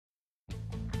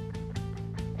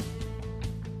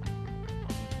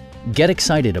Get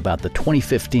excited about the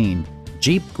 2015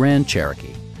 Jeep Grand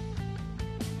Cherokee.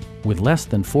 With less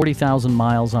than 40,000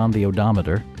 miles on the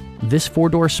odometer, this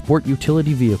four-door sport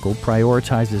utility vehicle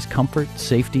prioritizes comfort,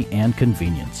 safety, and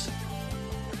convenience.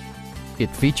 It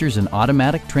features an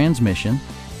automatic transmission,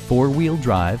 four-wheel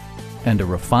drive, and a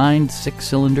refined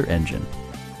six-cylinder engine.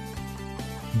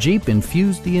 Jeep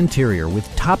infused the interior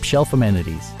with top-shelf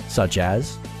amenities such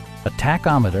as a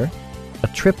tachometer, a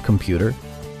trip computer,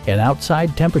 an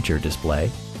outside temperature display,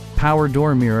 power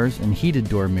door mirrors and heated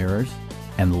door mirrors,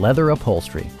 and leather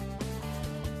upholstery.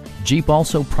 Jeep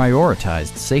also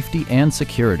prioritized safety and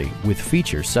security with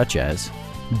features such as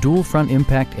dual front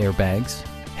impact airbags,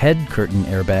 head curtain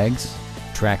airbags,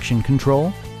 traction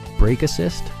control, brake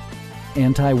assist,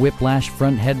 anti-whiplash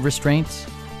front head restraints,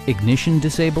 ignition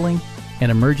disabling,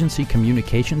 an emergency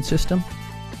communication system,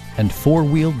 and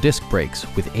four-wheel disc brakes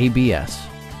with ABS.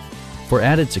 For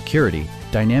added security,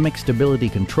 dynamic stability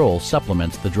control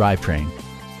supplements the drivetrain.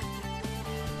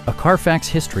 A Carfax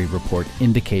history report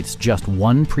indicates just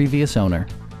one previous owner.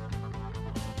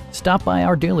 Stop by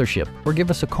our dealership or give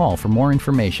us a call for more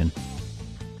information.